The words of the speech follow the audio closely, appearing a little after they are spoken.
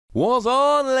What's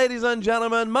on, ladies and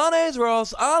gentlemen? My name's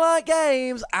Ross, I like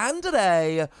games, and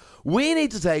today we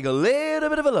need to take a little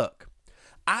bit of a look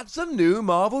at some new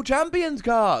Marvel Champions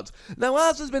cards. Now,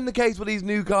 as has been the case with these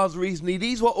new cards recently,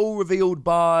 these were all revealed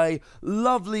by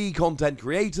lovely content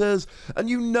creators, and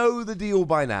you know the deal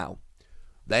by now.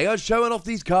 They are showing off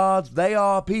these cards. They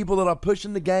are people that are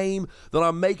pushing the game, that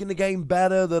are making the game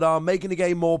better, that are making the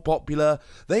game more popular.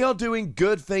 They are doing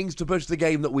good things to push the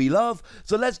game that we love,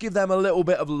 so let's give them a little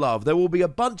bit of love. There will be a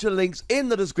bunch of links in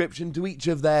the description to each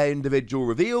of their individual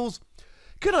reveals.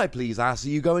 Can I please ask that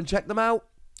you go and check them out?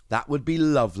 That would be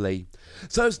lovely.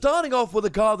 So starting off with a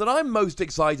card that I'm most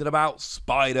excited about,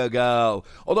 Spider-Girl.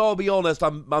 Although I'll be honest,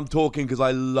 I'm talking because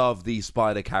I love these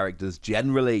Spider characters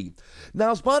generally.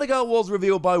 Now, Spider-Girl was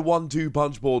revealed by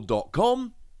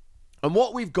 12punchboard.com. And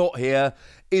what we've got here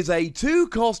is a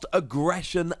 2-cost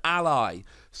aggression ally.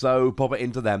 So pop it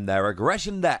into their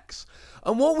aggression decks.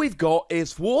 And what we've got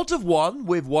is thwart of 1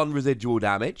 with 1 residual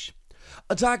damage,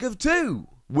 attack of 2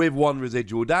 with 1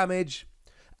 residual damage,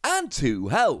 and 2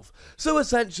 health. So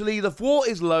essentially, the thwart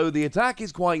is low, the attack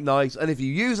is quite nice, and if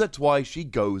you use her twice, she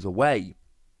goes away.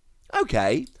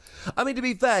 Okay. I mean, to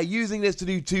be fair, using this to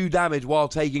do 2 damage while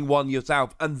taking 1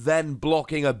 yourself and then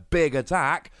blocking a big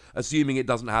attack, assuming it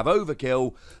doesn't have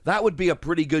overkill, that would be a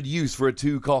pretty good use for a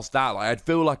 2-cost ally. I'd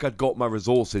feel like I'd got my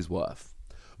resources worth.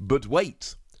 But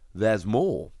wait, there's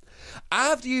more.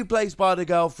 After you play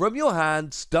Spider-Girl from your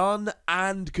hand, stun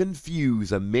and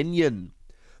confuse a minion.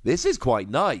 This is quite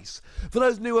nice. For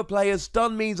those newer players,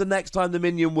 stun means the next time the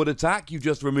minion would attack, you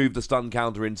just remove the stun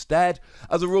counter instead.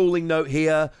 As a ruling note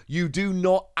here, you do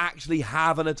not actually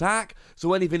have an attack,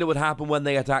 so anything that would happen when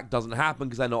they attack doesn't happen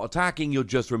because they're not attacking, you're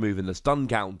just removing the stun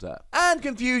counter. And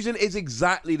confusion is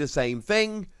exactly the same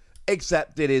thing,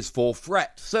 except it is for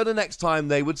threat. So the next time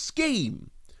they would scheme,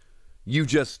 you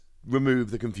just remove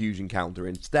the confusion counter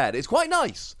instead. It's quite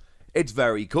nice. It's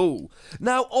very cool.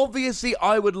 Now, obviously,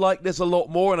 I would like this a lot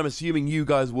more, and I'm assuming you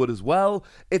guys would as well,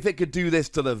 if it could do this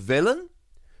to the villain.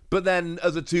 But then,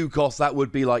 as a 2-cost, that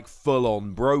would be, like,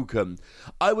 full-on broken.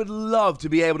 I would love to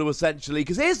be able to essentially...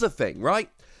 Because here's the thing, right?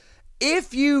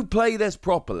 If you play this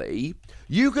properly,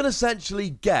 you can essentially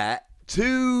get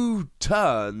 2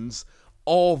 turns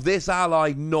of this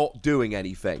ally not doing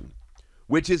anything,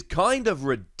 which is kind of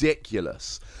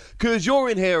ridiculous. Because you're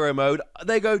in hero mode,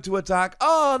 they go to attack,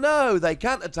 oh no, they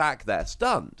can't attack, they're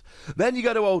stunned. Then you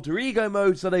go to alter ego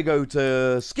mode, so they go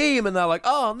to scheme, and they're like,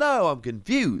 oh no, I'm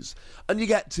confused. And you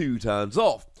get 2 turns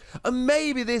off. And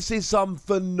maybe this is some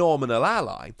phenomenal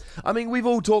ally. I mean, we've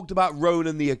all talked about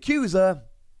Ronan the Accuser,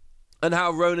 and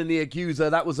how Ronan the Accuser,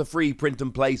 that was a free print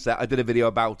and play set. I did a video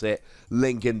about it,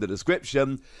 link in the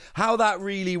description. How that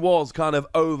really was kind of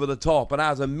over the top, and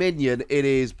as a minion, it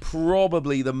is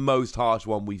probably the most harsh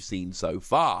one we've seen so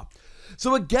far.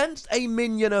 So against a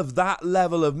minion of that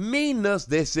level of meanness,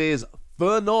 this is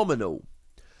phenomenal.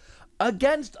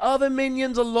 Against other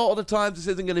minions, a lot of the times this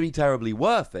isn't going to be terribly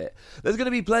worth it. There's going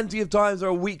to be plenty of times there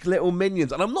are weak little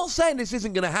minions, and I'm not saying this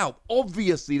isn't going to help.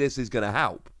 Obviously, this is going to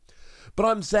help. But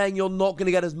I'm saying you're not going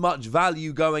to get as much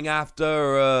value going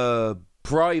after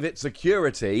private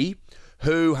security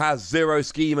who has 0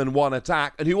 scheme and 1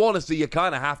 attack, and who honestly you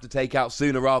kind of have to take out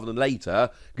sooner rather than later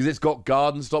because it's got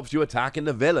guard and stops you attacking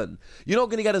the villain. You're not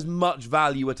going to get as much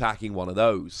value attacking one of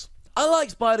those. I like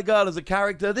Spider-Girl as a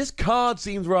character. This card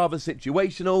seems rather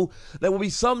situational. There will be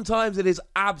sometimes it is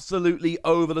absolutely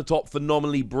over the top,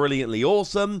 phenomenally, brilliantly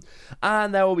awesome,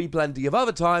 and there will be plenty of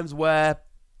other times where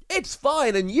it's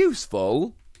fine and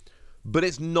useful, but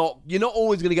it's not, you're not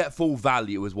always going to get full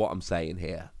value is what I'm saying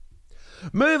here.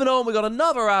 Moving on, we've got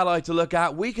another ally to look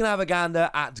at. We can have a gander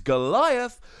at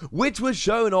Goliath, which was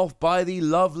shown off by the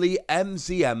lovely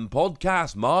MCM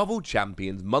podcast, Marvel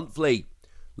Champions Monthly.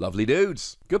 Lovely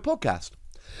dudes. Good podcast.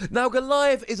 Now,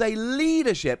 Goliath is a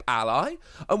leadership ally,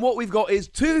 and what we've got is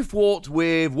 2 thwart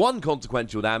with 1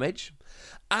 consequential damage,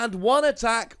 and 1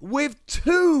 attack with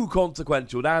 2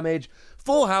 consequential damage.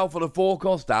 4 health on a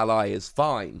 4-cost ally is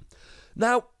fine.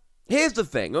 Now, here's the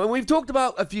thing. We've talked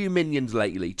about a few minions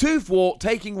lately. 2 thwart,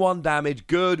 taking 1 damage,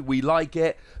 good, we like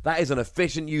it. That is an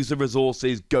efficient use of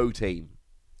resources, go team.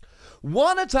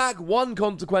 1 attack, 1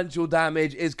 consequential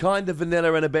damage is kind of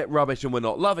vanilla and a bit rubbish and we're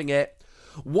not loving it.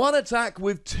 1 attack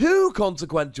with 2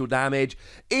 consequential damage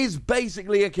is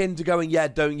basically akin to going, yeah,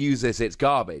 don't use this, it's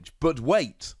garbage. But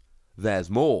wait, there's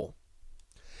more.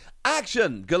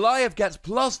 Action! Goliath gets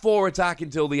 +4 attack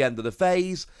until the end of the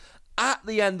phase. At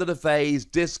the end of the phase,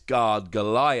 discard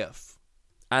Goliath.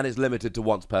 And it's limited to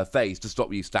once per phase to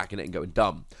stop you stacking it and going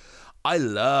dumb. I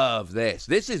love this.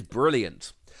 This is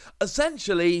brilliant.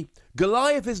 Essentially,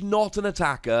 Goliath is not an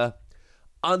attacker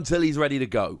until he's ready to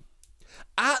go.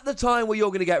 At the time where you're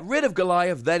going to get rid of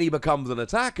Goliath, then he becomes an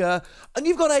attacker, and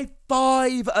you've got a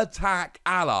 5-attack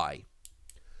ally.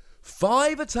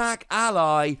 5-attack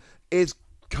ally is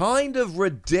kind of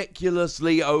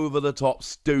ridiculously over-the-top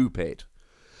stupid.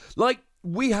 Like,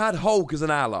 we had Hulk as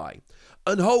an ally,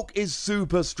 and Hulk is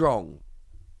super strong.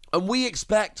 And we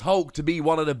expect Hulk to be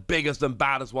one of the biggest and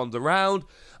baddest ones around,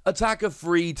 attacker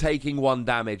free, taking 1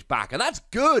 damage back. And that's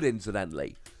good,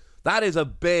 incidentally. That is a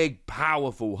big,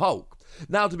 powerful Hulk.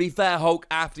 Now, to be fair, Hulk,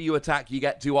 after you attack, you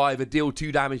get to either deal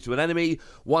 2 damage to an enemy,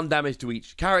 1 damage to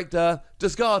each character,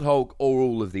 discard Hulk, or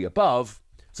all of the above.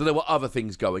 So there were other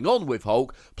things going on with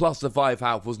Hulk, plus the 5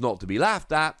 health was not to be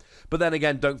laughed at. But then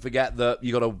again, don't forget that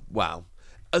you got to, well,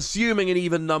 assuming an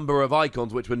even number of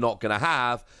icons, which we're not going to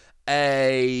have,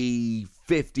 a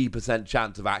 50%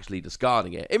 chance of actually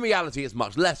discarding it. In reality, it's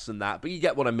much less than that, but you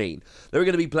get what I mean. There are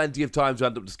going to be plenty of times you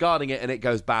end up discarding it and it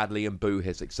goes badly and boo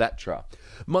hiss, etc.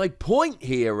 My point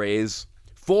here is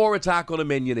 4 attack on a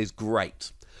minion is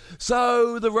great.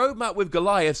 So the roadmap with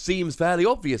Goliath seems fairly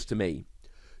obvious to me.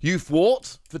 You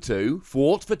thwart for 2,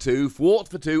 thwart for 2, thwart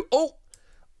for 2. Oh,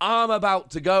 I'm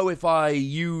about to go if I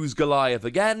use Goliath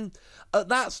again. At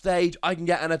that stage, I can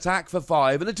get an attack for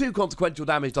 5, and the 2 consequential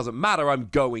damage doesn't matter, I'm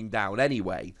going down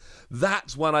anyway.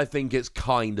 That's when I think it's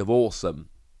kind of awesome.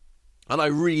 And I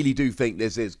really do think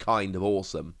this is kind of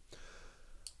awesome.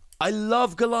 I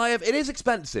love Goliath. It is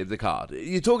expensive, the card.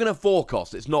 You're talking a 4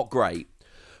 cost, it's not great.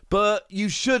 But you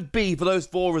should be, for those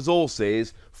 4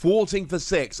 resources, thwarting for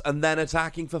 6 and then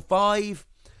attacking for 5.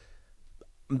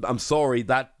 I'm sorry,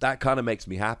 that kind of makes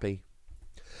me happy.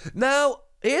 Now,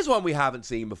 here's one we haven't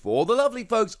seen before. The lovely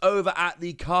folks over at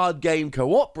the Card Game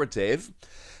Cooperative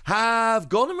have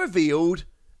gone and revealed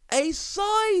a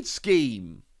side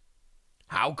scheme.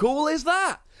 How cool is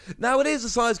that? Now, it is a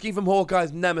side scheme from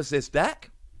Hawkeye's Nemesis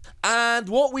deck. And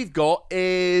what we've got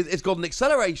is, it's got an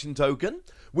acceleration token,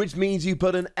 which means you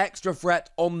put an extra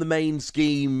threat on the main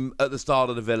scheme at the start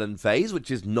of the villain phase,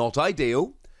 which is not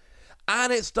ideal.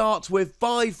 And it starts with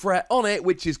 5 threat on it,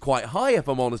 which is quite high if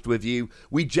I'm honest with you.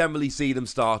 We generally see them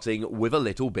starting with a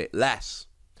little bit less.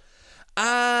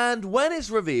 And when it's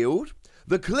revealed,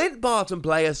 the Clint Barton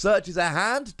player searches a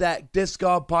hand, deck,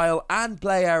 discard pile, and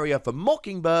play area for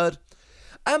Mockingbird,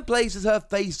 and places her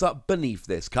face up beneath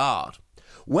this card.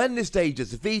 When this stage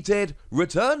is defeated,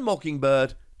 return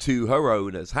Mockingbird to her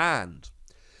owner's hand.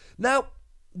 Now,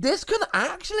 this can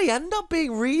actually end up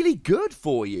being really good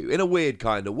for you in a weird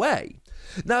kind of way.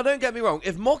 Now, don't get me wrong,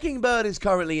 if Mockingbird is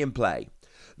currently in play,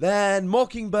 then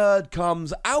Mockingbird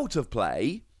comes out of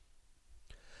play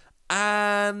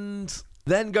and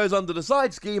then goes under the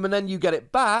side scheme, and then you get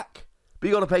it back, but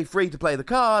you got to pay 3 to play the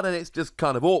card, and it's just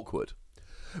kind of awkward.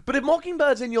 But if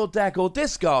Mockingbird's in your deck or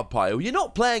discard pile, you're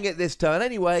not playing it this turn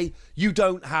anyway, you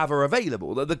don't have her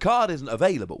available, the card isn't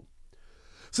available.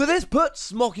 So this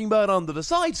puts Mockingbird under the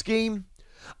side scheme,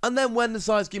 and then when the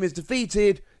side scheme is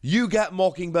defeated, you get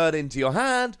Mockingbird into your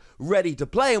hand, ready to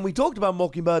play, and we talked about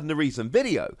Mockingbird in a recent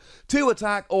video. 2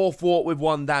 attack or thwart with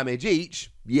 1 damage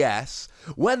each, yes.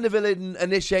 When the villain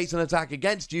initiates an attack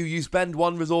against you, you spend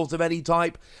 1 resource of any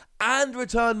type, and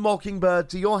return Mockingbird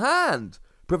to your hand,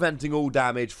 preventing all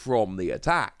damage from the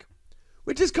attack.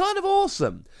 Which is kind of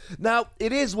awesome. Now,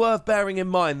 it is worth bearing in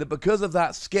mind that because of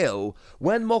that skill,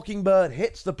 when Mockingbird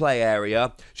hits the play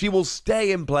area, she will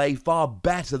stay in play far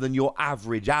better than your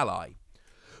average ally.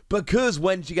 Because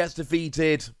when she gets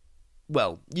defeated,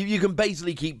 well, you can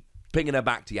basically keep pinging her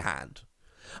back to your hand.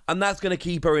 And that's going to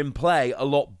keep her in play a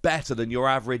lot better than your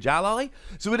average ally.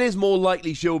 So it is more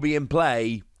likely she'll be in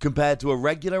play compared to a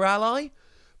regular ally.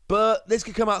 But this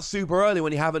could come out super early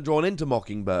when you haven't drawn into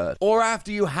Mockingbird. Or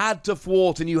after you had to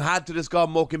thwart and you had to discard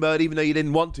Mockingbird even though you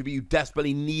didn't want to, but you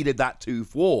desperately needed that to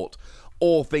thwart.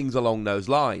 Or things along those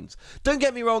lines. Don't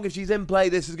get me wrong, if she's in play,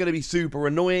 this is going to be super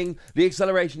annoying. The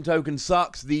acceleration token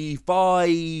sucks. The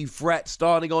 5 threat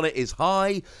starting on it is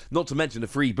high. Not to mention the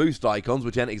free boost icons,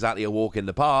 which ain't exactly a walk in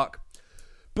the park.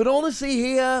 But honestly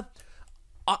here,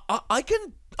 I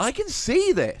can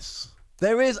see this.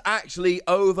 There is actually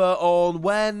over on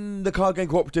when the Card Game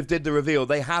Cooperative did the reveal,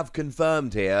 they have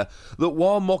confirmed here that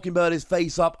while Mockingbird is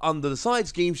face up under the side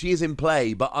scheme, she is in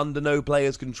play, but under no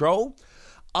player's control.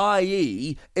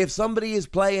 I.e., if somebody is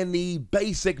playing the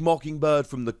basic Mockingbird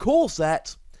from the core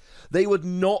set, they would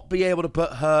not be able to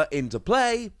put her into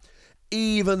play,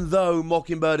 even though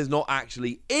Mockingbird is not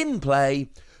actually in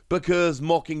play, because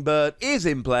Mockingbird is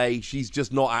in play, she's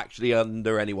just not actually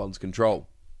under anyone's control.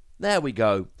 There we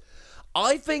go.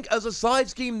 I think as a side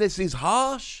scheme this is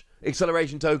harsh,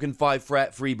 acceleration token, 5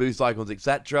 threat, 3 boost icons,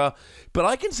 etc. But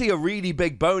I can see a really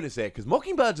big bonus here, because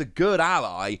Mockingbird's a good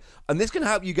ally, and this can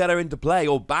help you get her into play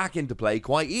or back into play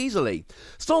quite easily.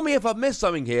 Stop me if I've missed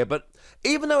something here, but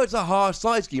even though it's a harsh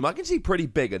side scheme, I can see pretty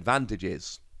big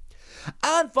advantages.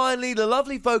 And finally, the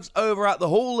lovely folks over at the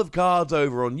Hall of Cards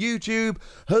over on YouTube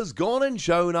has gone and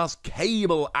shown us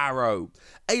Cable Arrow,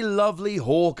 a lovely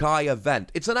Hawkeye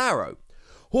event. It's an arrow.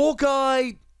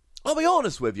 Hawkeye, I'll be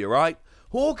honest with you, right?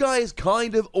 Hawkeye is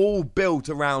kind of all built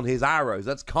around his arrows.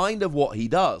 That's kind of what he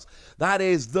does. That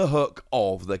is the hook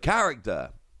of the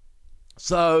character.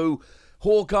 So,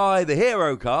 Hawkeye, the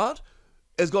hero card,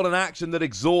 has got an action that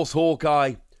exhausts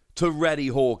Hawkeye to ready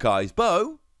Hawkeye's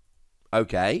bow.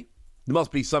 Okay. There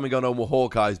must be something going on with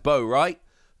Hawkeye's bow, right?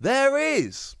 There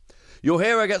is! Your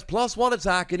hero gets +1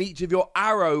 attack and each of your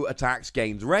arrow attacks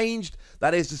gains ranged.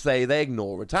 That is to say, they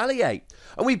ignore retaliate.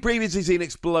 And we've previously seen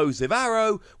Explosive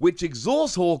Arrow, which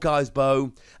exhausts Hawkeye's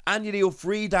bow, and you deal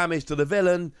 3 damage to the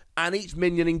villain and each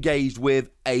minion engaged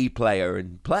with a player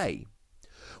in play.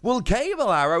 Well,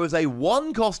 Cable Arrow is a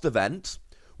 1-cost event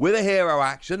with a hero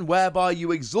action whereby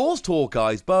you exhaust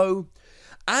Hawkeye's bow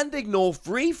and ignore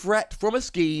 3 threat from a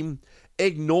scheme,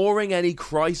 ignoring any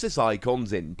crisis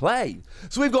icons in play.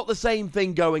 So we've got the same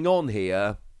thing going on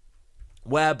here,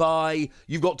 whereby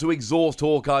you've got to exhaust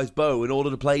Hawkeye's bow in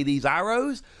order to play these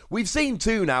arrows. We've seen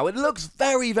 2 now. It looks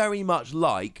very, very much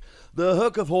like the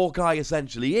hook of Hawkeye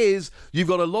essentially is, you've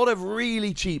got a lot of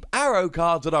really cheap arrow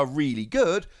cards that are really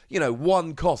good. You know,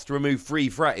 1 cost to remove 3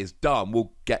 threat is dumb.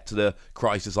 We'll get to the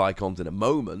crisis icons in a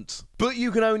moment. But you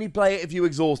can only play it if you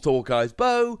exhaust Hawkeye's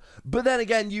bow. But then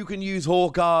again, you can use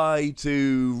Hawkeye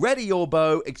to ready your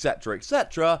bow, etc.,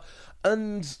 etc.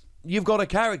 And you've got a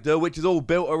character which is all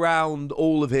built around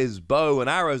all of his bow and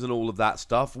arrows and all of that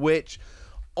stuff, which,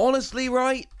 honestly,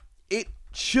 right, it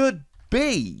should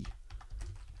be.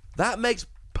 That makes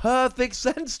perfect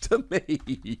sense to me.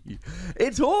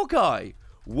 It's Hawkeye.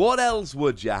 What else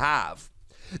would you have?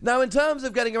 Now, in terms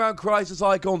of getting around crisis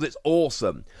icons, it's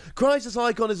awesome. Crisis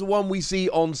icon is the one we see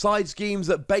on side schemes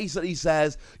that basically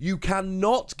says you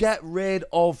cannot get rid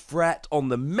of threat on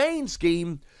the main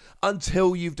scheme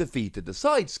until you've defeated the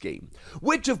side scheme.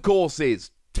 Which, of course,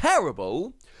 is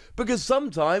terrible, because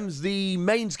sometimes the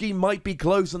main scheme might be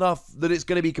close enough that it's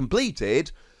going to be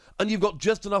completed, and you've got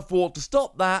just enough war to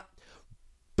stop that,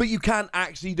 but you can't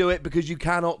actually do it because you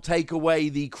cannot take away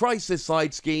the crisis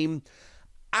side scheme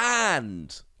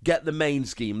and get the main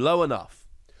scheme low enough.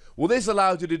 Well, this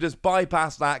allows you to just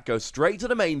bypass that, go straight to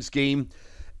the main scheme.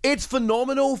 It's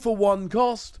phenomenal for 1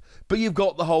 cost, but you've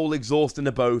got the whole exhausting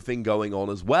the bow thing going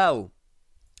on as well.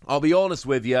 I'll be honest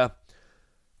with you,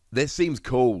 this seems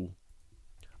cool.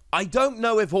 I don't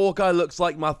know if Hawkeye looks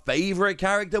like my favourite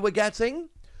character we're getting,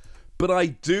 but I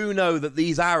do know that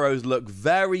these arrows look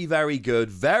very, very good,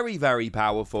 very, very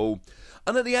powerful.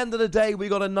 And at the end of the day, we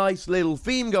got a nice little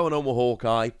theme going on with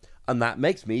Hawkeye, and that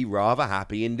makes me rather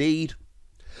happy indeed.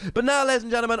 But now, ladies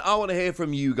and gentlemen, I want to hear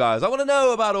from you guys. I want to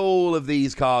know about all of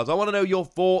these cards. I want to know your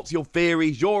thoughts, your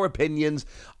theories, your opinions.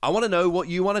 I want to know what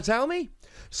you want to tell me.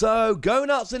 So go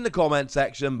nuts in the comment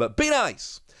section, but be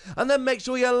nice. And then make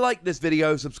sure you like this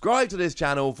video, subscribe to this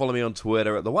channel, follow me on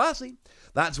Twitter at the Wossy.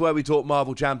 That's where we talk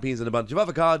Marvel Champions and a bunch of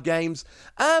other card games.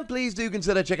 And please do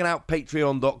consider checking out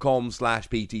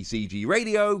patreon.com/PTCG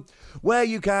Radio, where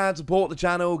you can support the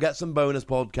channel, get some bonus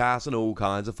podcasts and all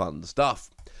kinds of fun stuff.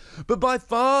 But by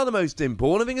far the most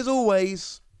important thing, as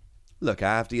always, look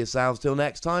after yourselves till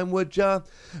next time, would ya?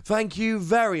 Thank you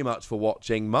very much for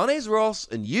watching. My name's Ross,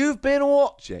 and you've been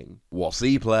watching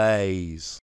Wossy Plays.